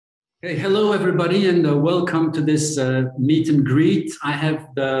Hey, hello everybody, and welcome to this meet and greet. I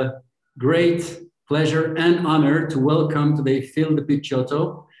have the great pleasure and honor to welcome today Phil de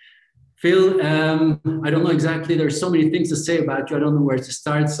Picciotto. Phil, I don't know exactly, there's so many things to say about you, I don't know where to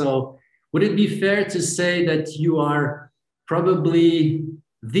start. So would it be fair to say that you are probably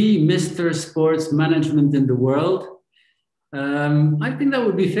the Mr. Sports Management in the world? I think that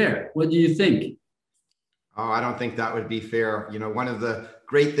would be fair. What do you think? Oh, I don't think that would be fair. You know, one of the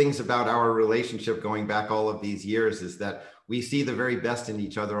great things about our relationship going back all of these years is that we see the very best in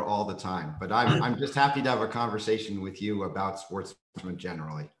each other all the time. But I'm just happy to have a conversation with you about sportsmanship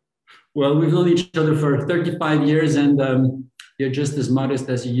generally. Well, we've known each other for 35 years, and you're just as modest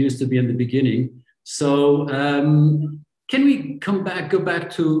as you used to be in the beginning. So can we go back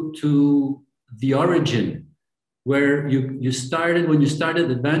to the origin? Where you started, when you started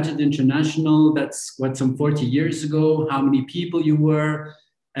Advantage International, that's what, some 40 years ago, how many people you were,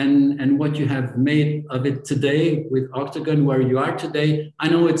 and what you have made of it today with Octagon, where you are today. I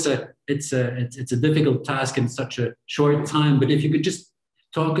know it's a difficult task in such a short time, but if you could just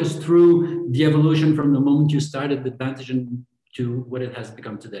talk us through the evolution from the moment you started Advantage and to what it has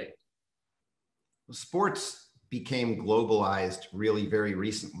become today. Sports became globalized really very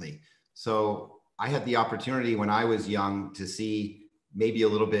recently. So I had the opportunity when I was young to see, maybe a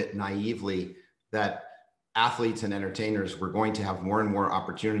little bit naively, that athletes and entertainers were going to have more and more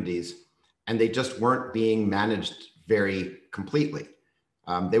opportunities, and they just weren't being managed very completely.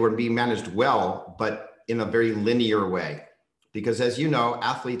 They were being managed well, but in a very linear way. Because as you know,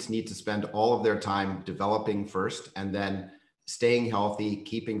 athletes need to spend all of their time developing first, and then staying healthy,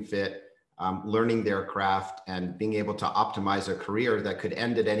 keeping fit, learning their craft, and being able to optimize a career that could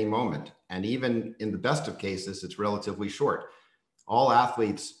end at any moment. And even in the best of cases, it's relatively short. All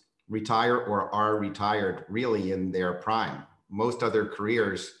athletes retire or are retired really in their prime. Most other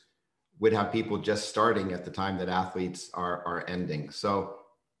careers would have people just starting at the time that athletes are ending. So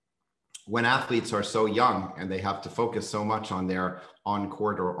when athletes are so young and they have to focus so much on their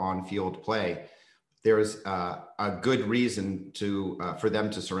on-court or on-field play, there's a good reason for them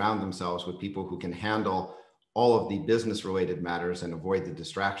to surround themselves with people who can handle all of the business related matters and avoid the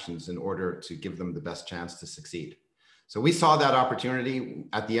distractions in order to give them the best chance to succeed. So we saw that opportunity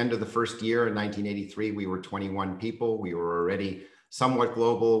at the end of the first year in 1983. We were 21 people. We were already somewhat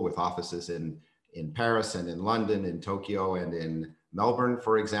global, with offices in Paris and in London, in Tokyo and in Melbourne,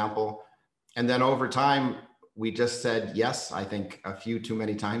 for example. And then over time, we just said yes, I think a few too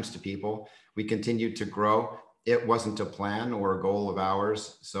many times to people. We continued to grow. It wasn't a plan or a goal of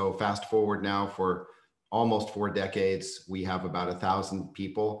ours. So fast forward now, for almost 4 decades, we have about 1,000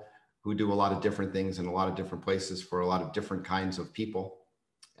 people who do a lot of different things in a lot of different places for a lot of different kinds of people.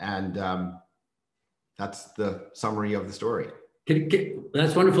 And that's the summary of the story.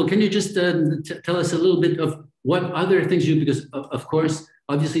 That's wonderful. Can you just tell us a little bit of what other things you do? Because of course,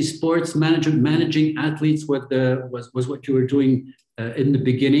 obviously sports management, managing athletes was what you were doing in the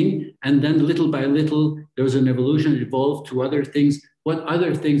beginning. And then little by little, there was an evolution, it evolved to other things. What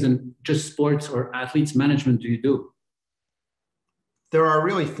other things than just sports or athletes management do you do? There are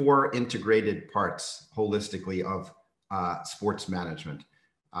really 4 integrated parts holistically of sports management.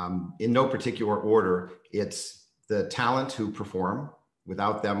 In no particular order, it's the talent who perform.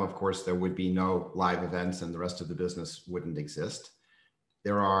 Without them, of course, there would be no live events and the rest of the business wouldn't exist.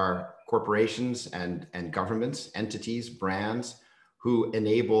 There are corporations and governments, entities, brands who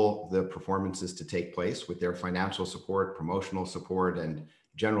enable the performances to take place with their financial support, promotional support, and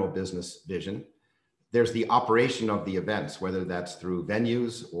general business vision. There's the operation of the events, whether that's through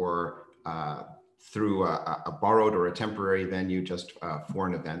venues or through a borrowed or a temporary venue just for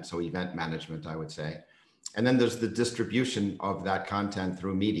an event, so event management, I would say. And then there's the distribution of that content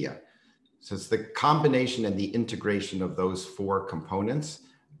through media. So it's the combination and the integration of those 4 components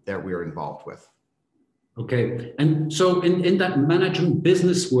that we're involved with. Okay, and so in that management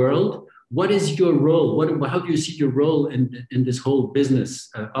business world, what is your role? How do you see your role in this whole business,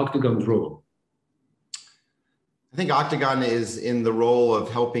 Octagon's role? I think Octagon is in the role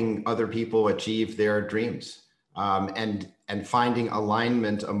of helping other people achieve their dreams and finding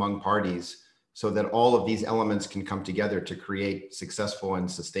alignment among parties so that all of these elements can come together to create successful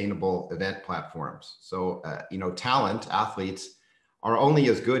and sustainable event platforms. So, talent, athletes, are only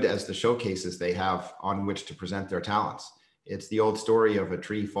as good as the showcases they have on which to present their talents. It's the old story of a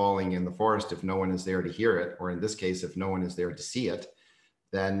tree falling in the forest. If no one is there to hear it, or in this case, if no one is there to see it,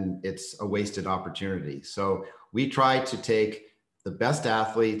 then it's a wasted opportunity. So we try to take the best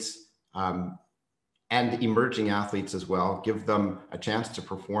athletes and emerging athletes as well, give them a chance to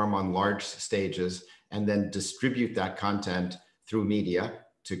perform on large stages, and then distribute that content through media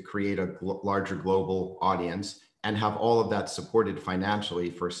to create a larger global audience and have all of that supported financially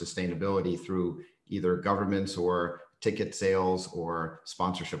for sustainability through either governments or ticket sales or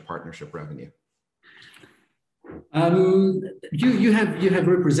sponsorship partnership revenue. You have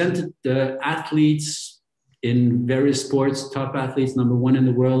represented athletes in various sports, top athletes, #1 in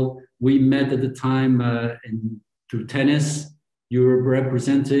the world. We met at the time through tennis. You were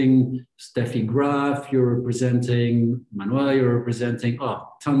representing Steffi Graf, you're representing Manuel, you're representing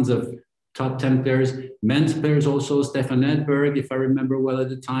tons of top 10 players, men's players also, Stefan Edberg, if I remember well at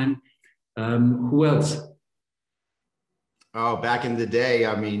the time. Who else? Oh, back in the day,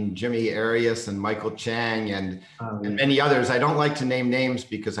 I mean, Jimmy Arias and Michael Chang and many others. I don't like to name names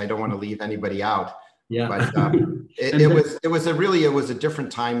because I don't want to leave anybody out. Yeah. But it was a different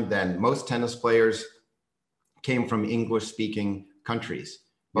time then. Most tennis players came from English-speaking countries,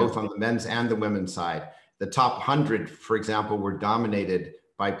 both on the men's and the women's side. The top 100, for example, were dominated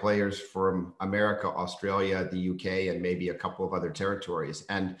by players from America, Australia, the UK, and maybe a couple of other territories.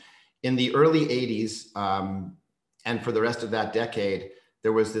 And in the early 80s, and for the rest of that decade,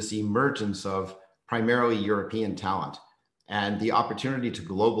 there was this emergence of primarily European talent and the opportunity to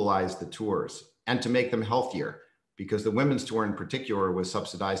globalize the tours and to make them healthier, because the women's tour in particular was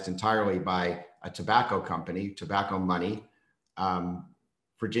subsidized entirely by a tobacco company, Tobacco Money.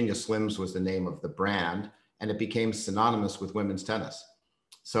 Virginia Slims was the name of the brand, and it became synonymous with women's tennis.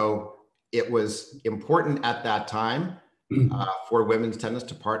 So it was important at that time for women's tennis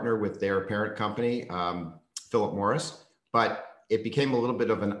to partner with their parent company, Philip Morris, but it became a little bit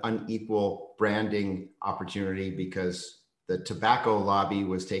of an unequal branding opportunity because the tobacco lobby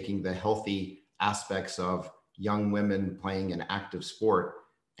was taking the healthy aspects of young women playing an active sport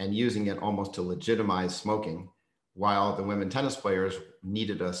and using it almost to legitimize smoking, while the women tennis players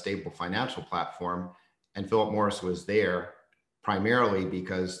needed a stable financial platform. And Philip Morris was there primarily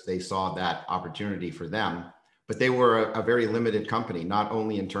because they saw that opportunity for them. But they were a very limited company, not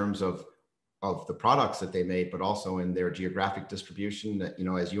only in terms of the products that they made, but also in their geographic distribution. That, you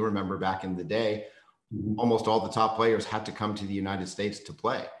know, as you remember back in the day, almost all the top players had to come to the United States to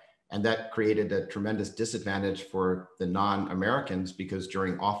play. And that created a tremendous disadvantage for the non-Americans, because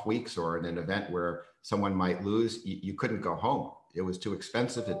during off weeks or in an event where someone might lose, you couldn't go home. It was too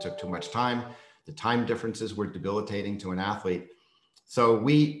expensive. It took too much time. The time differences were debilitating to an athlete. So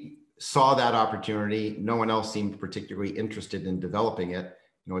we saw that opportunity. No one else seemed particularly interested in developing it.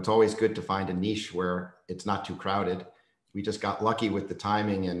 You know, it's always good to find a niche where it's not too crowded. We just got lucky with the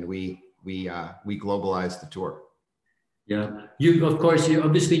timing, and we globalized the tour. Yeah, of course,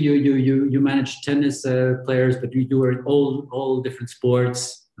 you manage tennis players, but you do it all different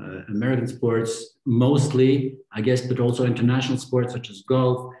sports, American sports mostly, I guess, but also international sports such as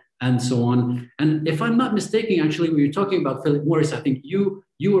golf and so on. And if I'm not mistaken, actually, when you're talking about Philip Morris, I think you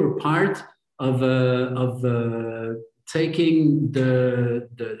were part of taking the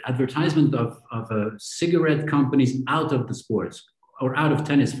advertisement of cigarette companies out of the sports, or out of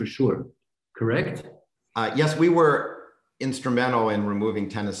tennis for sure, correct? Yes, we were instrumental in removing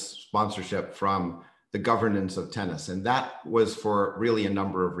tennis sponsorship from the governance of tennis. And that was for really a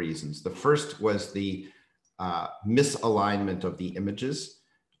number of reasons. The first was the misalignment of the images,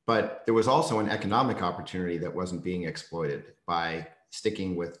 but there was also an economic opportunity that wasn't being exploited by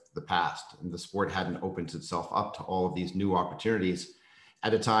sticking with the past. And the sport hadn't opened itself up to all of these new opportunities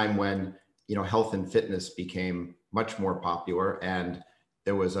at a time when, you know, health and fitness became much more popular, and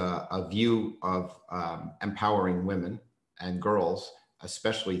there was a view of empowering women and girls,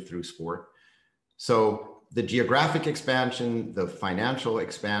 especially through sport. So the geographic expansion, the financial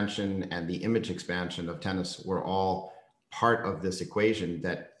expansion, and the image expansion of tennis were all part of this equation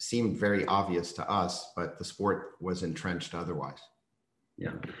that seemed very obvious to us, but the sport was entrenched otherwise.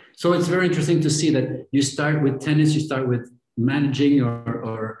 Yeah. So it's very interesting to see that you start with tennis, you start with managing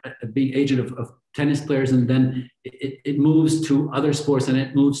or being agent of tennis players, and then it moves to other sports, and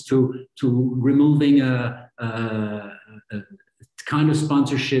it moves to removing a kind of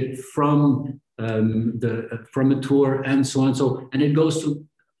sponsorship from a tour and so on. So, and it goes to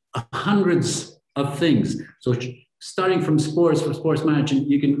hundreds of things. So starting from sports, for sports management,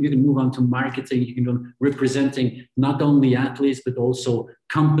 you can move on to marketing. You can do representing not only athletes but also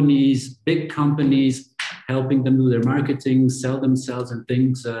companies, big companies, helping them do their marketing, sell themselves, and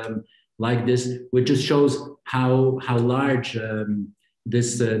things like this, which just shows how large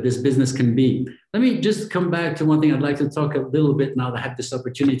this business can be. Let me just come back to one thing. I'd like to talk a little bit now that I have this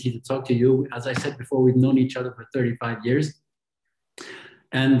opportunity to talk to you. As I said before, we've known each other for 35 years.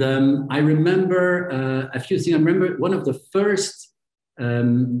 And I remember a few things. I remember one of the first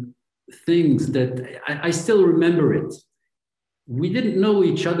things that I still remember it. we didn't know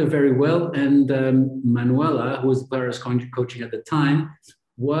each other very well. And Manuela, who was Clara's coaching at the time,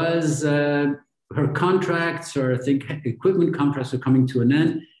 was her contracts, or I think equipment contracts, were coming to an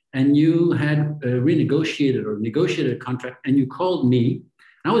end. And you had renegotiated or negotiated a contract, and you called me.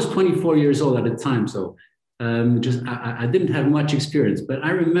 I was 24 years old at the time, so I didn't have much experience. But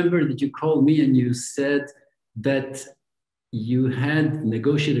I remember that you called me and you said that you had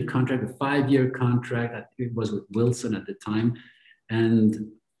negotiated a contract, a 5-year contract. It was with Wilson at the time,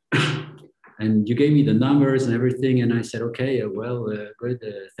 and and you gave me the numbers and everything. And I said, okay, well, good,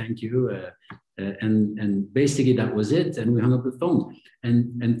 thank you. And basically that was it. And we hung up the phone.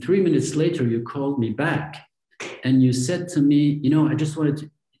 And 3 minutes later, you called me back and you said to me, you know, I just wanted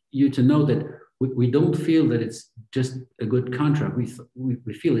you to know that we don't feel that it's just a good contract.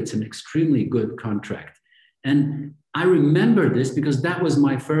 We feel it's an extremely good contract. And I remember this because that was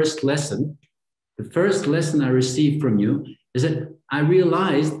my first lesson. The first lesson I received from you is that I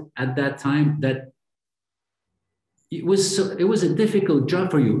realized at that time that it was a difficult job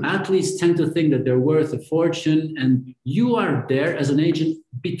for you. Athletes tend to think that they're worth a fortune, and you are there as an agent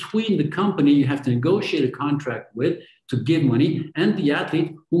between the company you have to negotiate a contract with to give money and the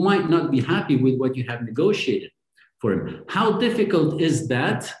athlete who might not be happy with what you have negotiated for him. How difficult is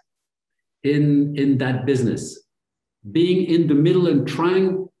that in that business? Being in the middle and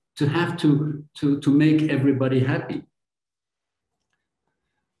trying to have to make everybody happy.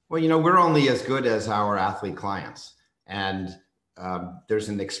 Well, you know, we're only as good as our athlete clients. And there's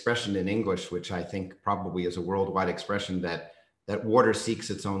an expression in English, which I think probably is a worldwide expression, that water seeks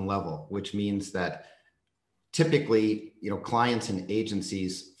its own level, which means that typically, you know, clients and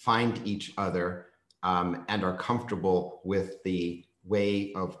agencies find each other and are comfortable with the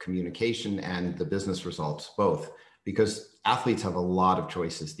way of communication and the business results, both, because athletes have a lot of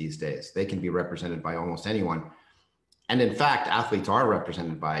choices these days. They can be represented by almost anyone. And in fact, athletes are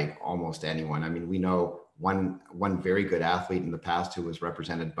represented by almost anyone. I mean, we know one very good athlete in the past who was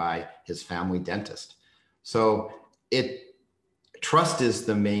represented by his family dentist. So trust is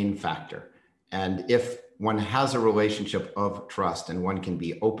the main factor. And if one has a relationship of trust and one can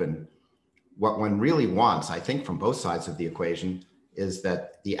be open, what one really wants, I think, from both sides of the equation, is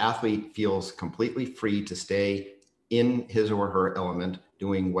that the athlete feels completely free to stay in his or her element,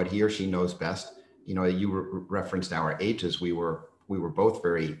 doing what he or she knows best. You know, you referenced our ages. We were both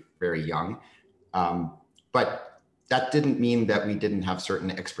very, very young. But that didn't mean that we didn't have certain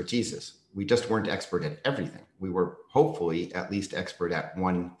expertises. We just weren't expert at everything. We were hopefully at least expert at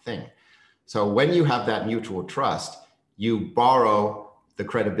one thing. So when you have that mutual trust, you borrow the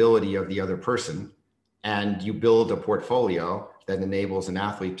credibility of the other person and you build a portfolio that enables an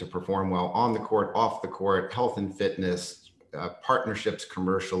athlete to perform well on the court, off the court, health and fitness, partnerships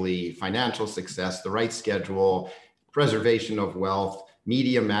commercially, financial success, the right schedule, preservation of wealth,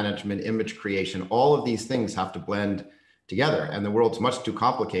 media management, image creation. All of these things have to blend together. And the world's much too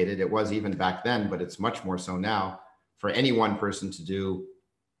complicated. It was even back then, but it's much more so now for any one person to do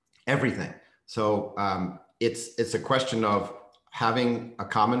everything. So it's a question of having a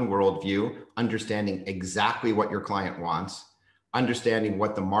common worldview, understanding exactly what your client wants, understanding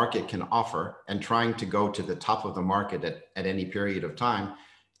what the market can offer, and trying to go to the top of the market at any period of time,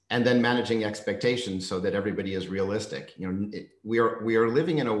 and then managing expectations so that everybody is realistic. You know, we are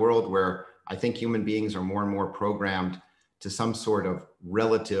living in a world where I think human beings are more and more programmed to some sort of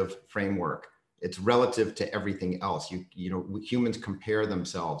relative framework. It's relative to everything else. You know, humans compare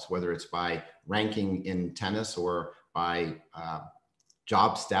themselves, whether it's by ranking in tennis or by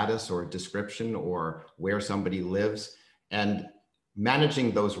job status or description or where somebody lives, and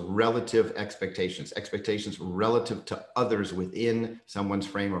managing those relative expectations relative to others within someone's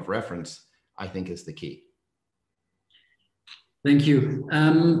frame of reference, I think is the key. Thank you.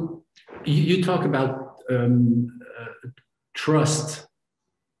 You talk about trust.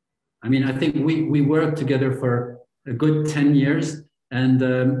 I mean, I think we worked together for a good 10 years. And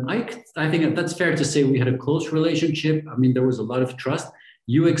I think that's fair to say we had a close relationship. I mean, there was a lot of trust.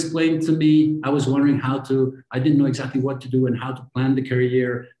 You explained to me, I was wondering I didn't know exactly what to do and how to plan the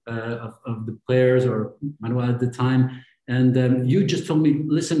career of the players or Manuel at the time. And you just told me,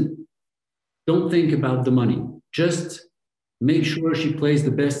 listen, don't think about the money. Just make sure she plays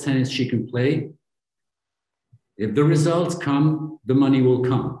the best tennis she can play. If the results come, the money will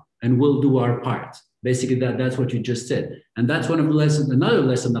come and we'll do our part. Basically, that's what you just said. And that's one of the lessons. Another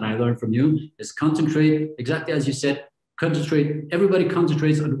lesson that I learned from you is concentrate, exactly as you said, everybody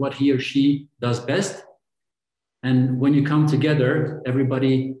concentrates on what he or she does best. And when you come together,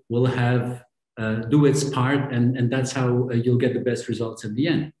 everybody will have do its part, and that's how you'll get the best results in the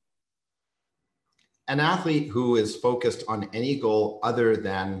end. an athlete who is focused on any goal other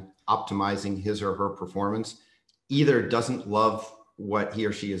than optimizing his or her performance either doesn't love what he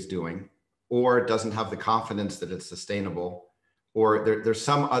or she is doing, or doesn't have the confidence that it's sustainable, or there's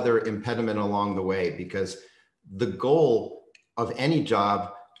some other impediment along the way, because the goal of any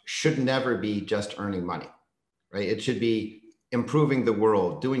job should never be just earning money, right? It should be improving the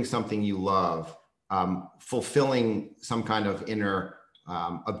world, doing something you love, fulfilling some kind of inner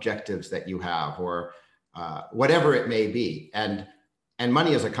objectives that you have, or whatever it may be. And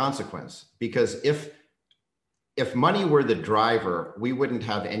money is a consequence, because if money were the driver, we wouldn't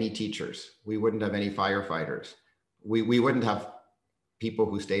have any teachers, we wouldn't have any firefighters, we wouldn't have people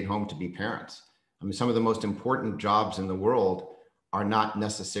who stayed home to be parents. I mean, some of the most important jobs in the world are not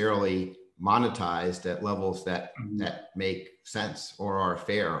necessarily monetized at levels that make sense or are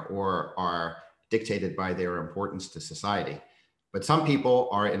fair or are dictated by their importance to society. But some people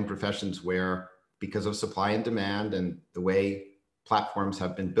are in professions where, because of supply and demand and the way platforms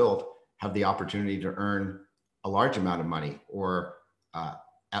have been built, have the opportunity to earn a large amount of money, or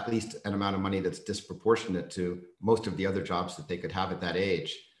at least an amount of money that's disproportionate to most of the other jobs that they could have at that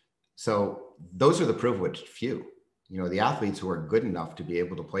age. So those are the privileged few. You know, the athletes who are good enough to be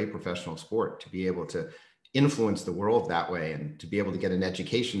able to play professional sport, to be able to influence the world that way, and to be able to get an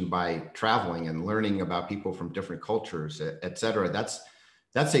education by traveling and learning about people from different cultures, et cetera.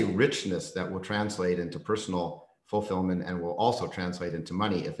 That's a richness that will translate into personal fulfillment and will also translate into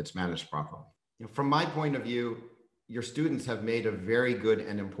money if it's managed properly. You know, from my point of view, your students have made a very good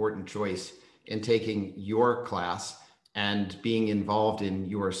and important choice in taking your class and being involved in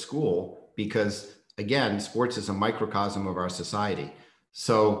your school, because again, sports is a microcosm of our society.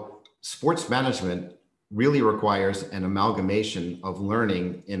 So sports management really requires an amalgamation of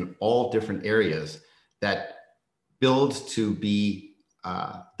learning in all different areas that builds to be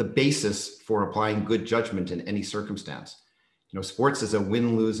the basis for applying good judgment in any circumstance. You know, sports is a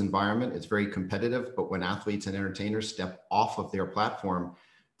win-lose environment. It's very competitive, but when athletes and entertainers step off of their platform,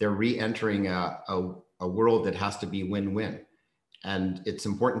 they're re-entering a world that has to be win-win. And it's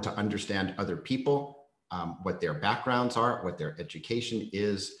important to understand other people, what their backgrounds are, what their education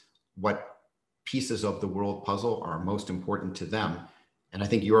is, what pieces of the world puzzle are most important to them. And I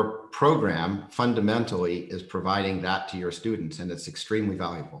think your program fundamentally is providing that to your students, and it's extremely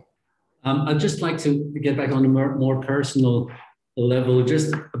valuable. I'd just like to get back on a more personal level,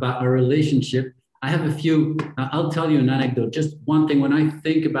 just about our relationship. I have a few, I'll tell you an anecdote, just one thing. When I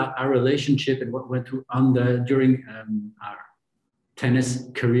think about our relationship and what went through during our tennis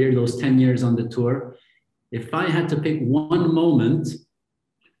career, those 10 years on the tour, if I had to pick one moment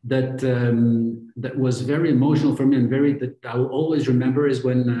that was very emotional for me and that I will always remember, is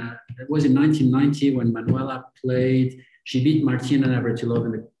when it was in 1990 when Manuela played. She beat Martina Navratilova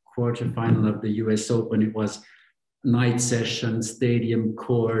in the quarterfinal of the US Open. It was night session, stadium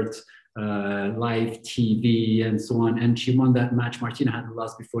court, live TV, and so on. And she won that match. Martina hadn't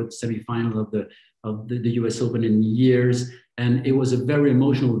lost before the semifinal of the US Open in years. And it was a very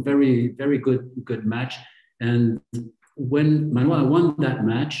emotional, very, very good match. And when Manuela won that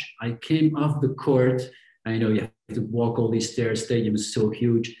match, I came off the court. I know you have to walk all these stairs, stadium is so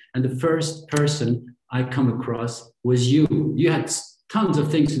huge. And the first person I come across was you. You had tons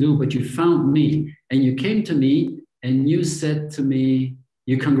of things to do, but you found me, and you came to me and you said to me,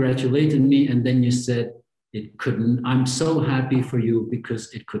 you congratulated me, and then you said, I'm so happy for you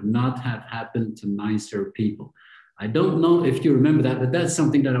because it could not have happened to nicer people. I don't know if you remember that, but that's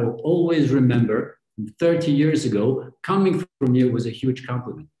something that I will always remember. 30 years ago, coming from you was a huge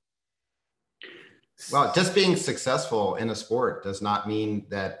compliment. Well, just being successful in a sport does not mean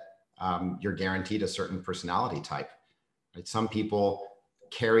that you're guaranteed a certain personality type. Right? Some people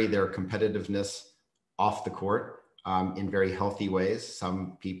carry their competitiveness off the court in very healthy ways.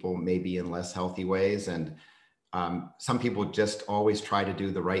 Some people maybe in less healthy ways. And some people just always try to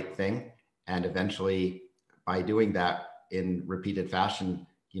do the right thing. And eventually, by doing that in repeated fashion,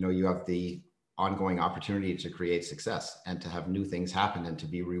 you know, you have the ongoing opportunity to create success and to have new things happen and to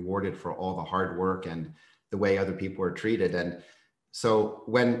be rewarded for all the hard work and the way other people are treated. And so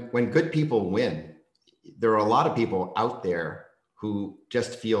when good people win, there are a lot of people out there who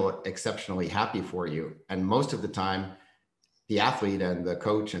just feel exceptionally happy for you. And most of the time, the athlete and the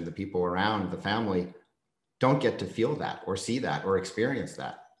coach and the people around, the family, don't get to feel that or see that or experience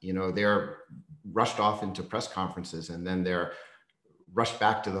that. You know, they're rushed off into press conferences, and then they're rushed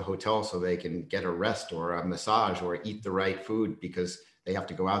back to the hotel so they can get a rest or a massage or eat the right food because they have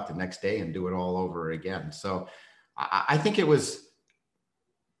to go out the next day and do it all over again. So I think it was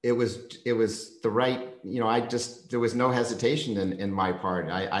it was the right, there was no hesitation in my part.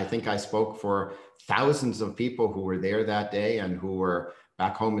 I think I spoke for thousands of people who were there that day and who were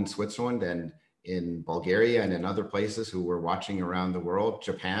back home in Switzerland and in Bulgaria and in other places who were watching around the world.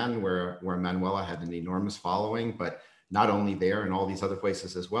 Japan, where Manuela had an enormous following, but not only there, and all these other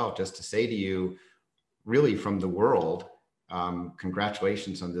places as well. Just to say to you, really from the world,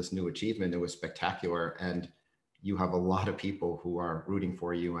 congratulations on this new achievement. It was spectacular. And you have a lot of people who are rooting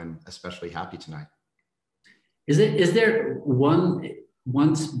for you and especially happy tonight. Is there one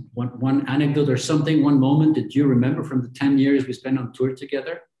anecdote or something, one moment that you remember from the 10 years we spent on tour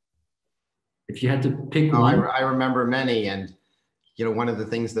together? If you had to pick one. I remember many. And, one of the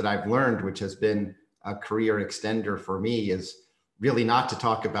things that I've learned, which has been a career extender for me, is really not to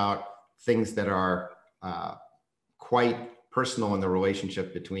talk about things that are quite personal in the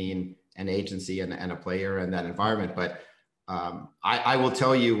relationship between an agency and a player and that environment. But I will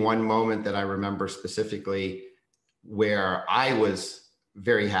tell you one moment that I remember specifically where I was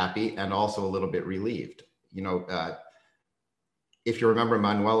very happy and also a little bit relieved. If you remember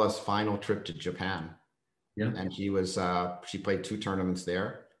Manuela's final trip to Japan, yeah, and she played 2 tournaments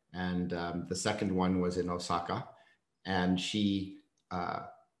there, and the second one was in Osaka, and she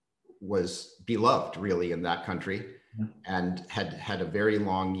was beloved really in that country, and had a very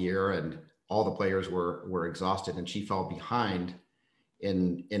long year, and all the players were exhausted, and she fell behind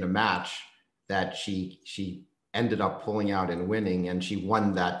in a match that she ended up pulling out and winning, and she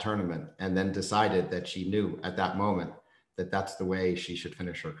won that tournament, and then decided that she knew at that moment that that's the way she should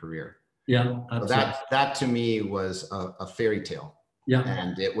finish her career. Yeah, absolutely. So that to me was a fairy tale. Yeah,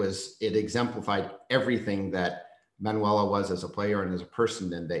 and it exemplified everything that Manuela was as a player and as a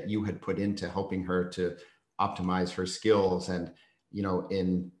person, and that you had put into helping her to optimize her skills. And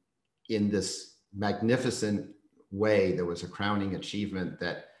in this magnificent way, there was a crowning achievement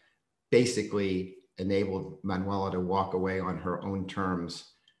that basically enabled Manuela to walk away on her own terms,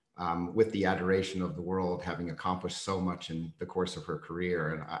 with the adoration of the world, having accomplished so much in the course of her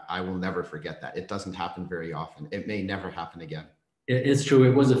career. And I will never forget that. It doesn't happen very often. It may never happen again. It's true.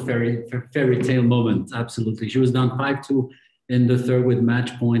 It was a fairy tale moment. Absolutely. She was down 5-2 in the third with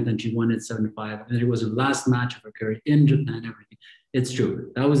match point, and she won at 7-5. And it was the last match of her career in Japan. Everything. It's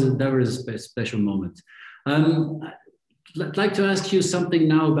true. That was a special moment. I'd like to ask you something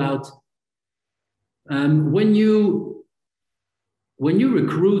now about when you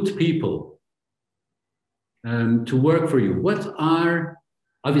recruit people to work for you. What are,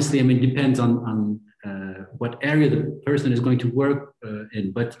 obviously, depends on what area the person is going to work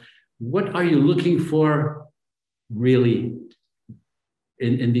in, but what are you looking for really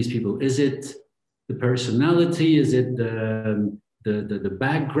in these people? Is it the personality? Is it the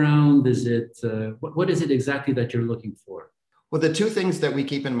background? Is it what is it exactly that you're looking for? Well, the 2 things that we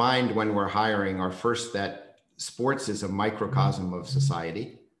keep in mind when we're hiring are, first, that sports is a microcosm of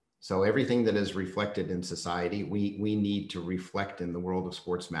society. So everything that is reflected in society, we need to reflect in the world of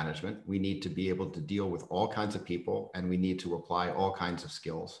sports management. We need to be able to deal with all kinds of people, and we need to apply all kinds of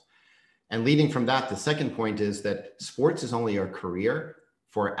skills. And leading from that, the second point is that sports is only a career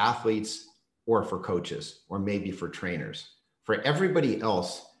for athletes or for coaches, or maybe for trainers. For everybody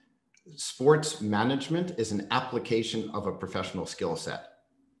else, sports management is an application of a professional skill set.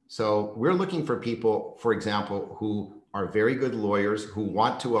 So we're looking for people, for example, who are very good lawyers who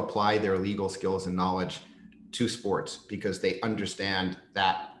want to apply their legal skills and knowledge to sports because they understand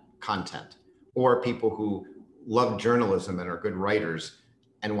that content, or people who love journalism and are good writers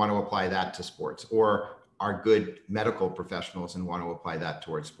and want to apply that to sports, or are good medical professionals and want to apply that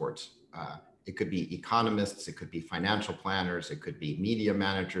towards sports. It could be economists, it could be financial planners, it could be media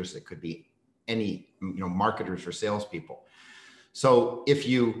managers, it could be any marketers or salespeople. So if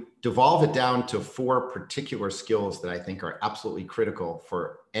you devolve it down to 4 particular skills that I think are absolutely critical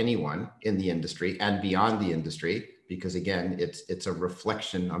for anyone in the industry and beyond the industry, because again, it's a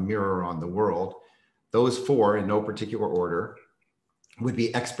reflection, a mirror on the world, those 4 in no particular order would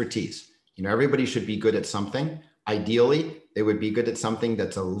be expertise. Everybody should be good at something. Ideally, they would be good at something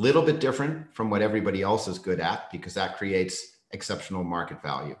that's a little bit different from what everybody else is good at, because that creates exceptional market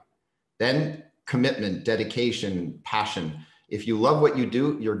value. Then commitment, dedication, passion. If you love what you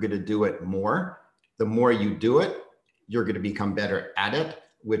do, you're going to do it more. The more you do it, you're going to become better at it,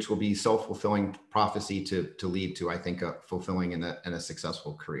 which will be self-fulfilling prophecy to lead to, I think, a fulfilling and a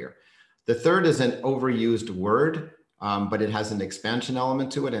successful career. The third is an overused word, but it has an expansion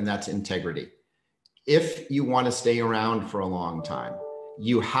element to it, and that's integrity. If you want to stay around for a long time,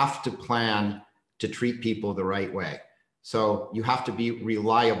 you have to plan to treat people the right way. So you have to be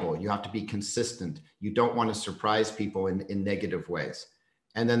reliable. You have to be consistent. You don't want to surprise people in negative ways.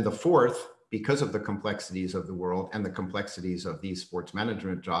 And then the fourth, because of the complexities of the world and the complexities of these sports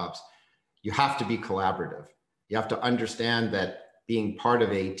management jobs, you have to be collaborative. You have to understand that being part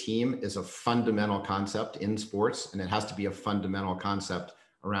of a team is a fundamental concept in sports, and it has to be a fundamental concept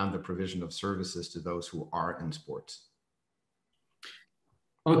around the provision of services to those who are in sports.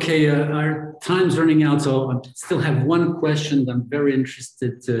 Okay, our time's running out, so I still have one question that I'm very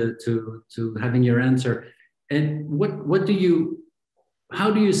interested to having your answer. And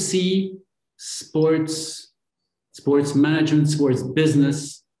how do you see sports management, sports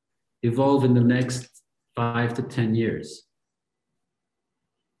business evolve in the next 5 to 10 years?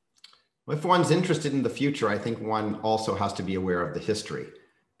 Well, if one's interested in the future, I think one also has to be aware of the history,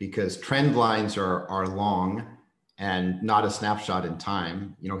 because trend lines are long and not a snapshot in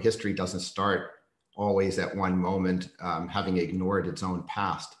time. You know, history doesn't start always at one moment, having ignored its own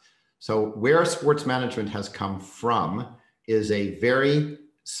past. So where sports management has come from is a very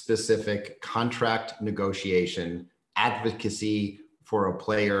specific contract negotiation, advocacy for a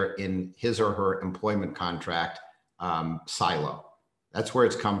player in his or her employment contract silo. That's where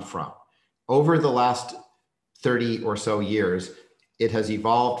it's come from. Over the last 30 or so years, it has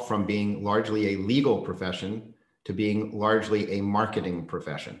evolved from being largely a legal profession to being largely a marketing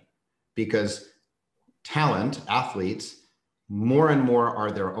profession, because talent, athletes, more and more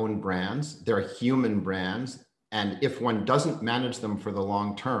are their own brands. They're human brands. And if one doesn't manage them for the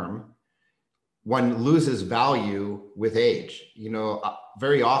long term, one loses value with age. You know,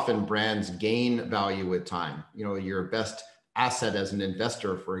 very often brands gain value with time. You know, your best asset as an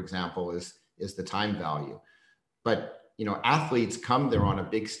investor, for example, is the time value. But, you know, athletes come there on a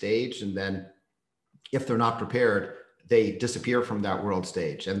big stage, and then if they're not prepared, they disappear from that world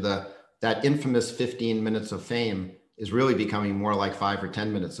stage. And that infamous 15 minutes of fame is really becoming more like 5 or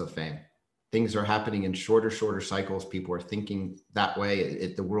 10 minutes of fame. Things are happening in shorter cycles. People are thinking that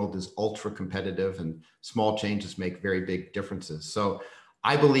way. The world is ultra competitive, and small changes make very big differences. So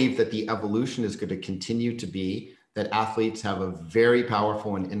I believe that the evolution is going to continue to be that athletes have a very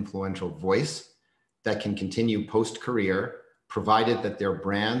powerful and influential voice that can continue post-career, provided that their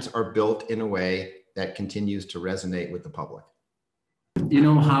brands are built in a way that continues to resonate with the public. You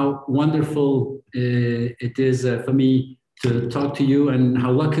know how wonderful it is for me to talk to you, and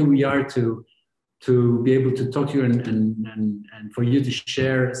how lucky we are to be able to talk to you and for you to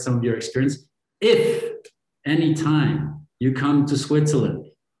share some of your experience. If any time you come to Switzerland,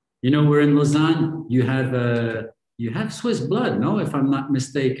 you know, we're in Lausanne, you have Swiss blood, no? If I'm not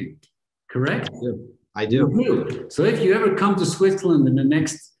mistaken, correct? I do. So if you ever come to Switzerland in the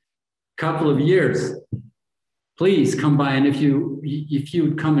next couple of years, please come by. And if you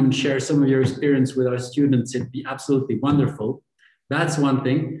would come and share some of your experience with our students, it'd be absolutely wonderful. That's one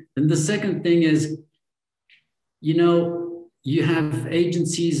thing. And the second thing is, you know, you have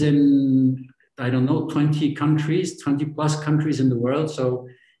agencies in, I don't know, 20 countries, 20 plus countries in the world. So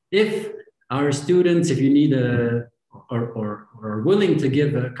if our students, if you need or are willing to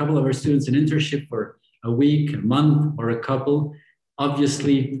give a couple of our students an internship for a week, a month, or a couple,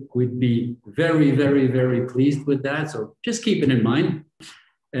 obviously we'd be very, very, very pleased with that. So just keep it in mind.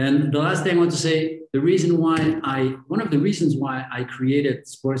 And the last thing I want to say, one of the reasons why I created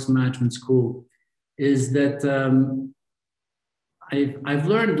Sports Management School is that I've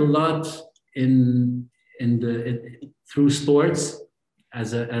learned a lot through sports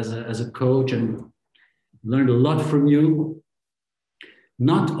as a coach, and learned a lot from you,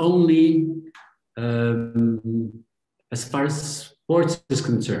 not only as far as sports is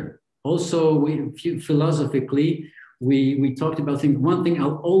concerned. Also, philosophically, we talked about things. One thing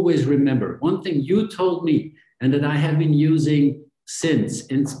I'll always remember, one thing you told me, and that I have been using since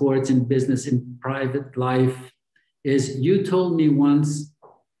in sports, in business, in private life, is you told me once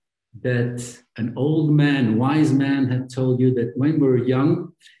that an old man, wise man, had told you that when we're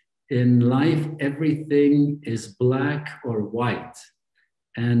young in life, everything is black or white.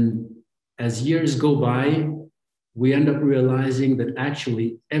 And as years go by, we end up realizing that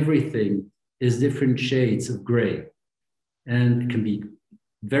actually everything is different shades of gray. And it can be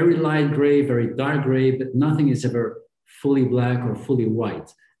very light gray, very dark gray, but nothing is ever fully black or fully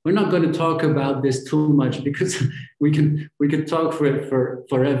white. We're not going to talk about this too much, because we could talk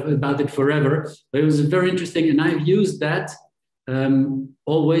about it forever. But it was very interesting, and I've used that,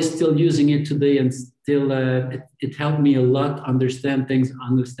 always still using it today, and still it helped me a lot understand things,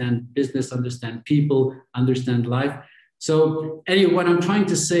 understand business, understand people, understand life. So anyway, what I'm trying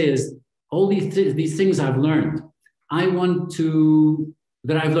to say is all these things I've learned,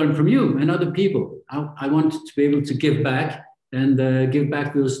 that I've learned from you and other people. I want to be able to give back, and give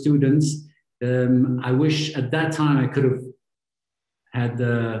back to those students. I wish at that time I could have had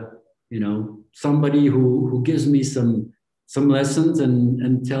you know, somebody who gives me some lessons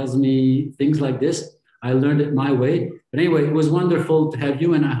and tells me things like this. I learned it my way. But anyway, it was wonderful to have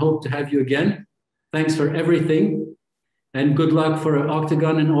you, and I hope to have you again. Thanks for everything, and good luck for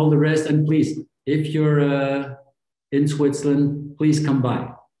Octagon and all the rest. And please, if you're in Switzerland, please come by.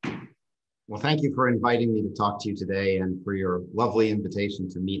 Well, thank you for inviting me to talk to you today, and for your lovely invitation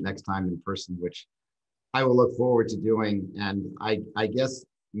to meet next time in person, which I will look forward to doing. And I guess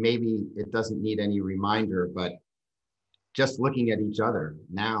maybe it doesn't need any reminder, but just looking at each other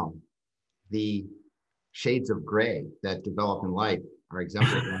now, the shades of gray that develop in life are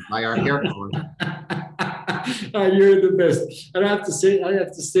exemplified by our hair color. You're the best. And I have to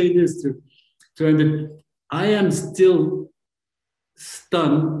say this to end it. I am still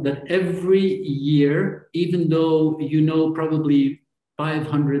stunned that every year, even though you know probably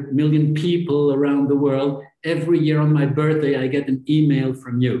 500 million people around the world, every year on my birthday, I get an email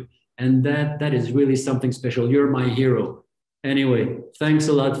from you. And that is really something special. You're my hero. Anyway, thanks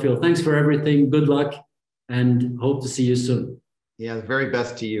a lot, Phil. Thanks for everything. Good luck, and hope to see you soon. Yeah, the very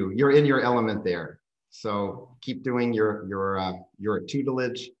best to you. You're in your element there. So keep doing your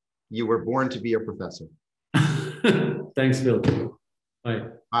tutelage. You were born to be a professor. Thanks, Phil. Bye.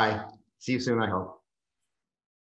 Bye. See you soon, I hope.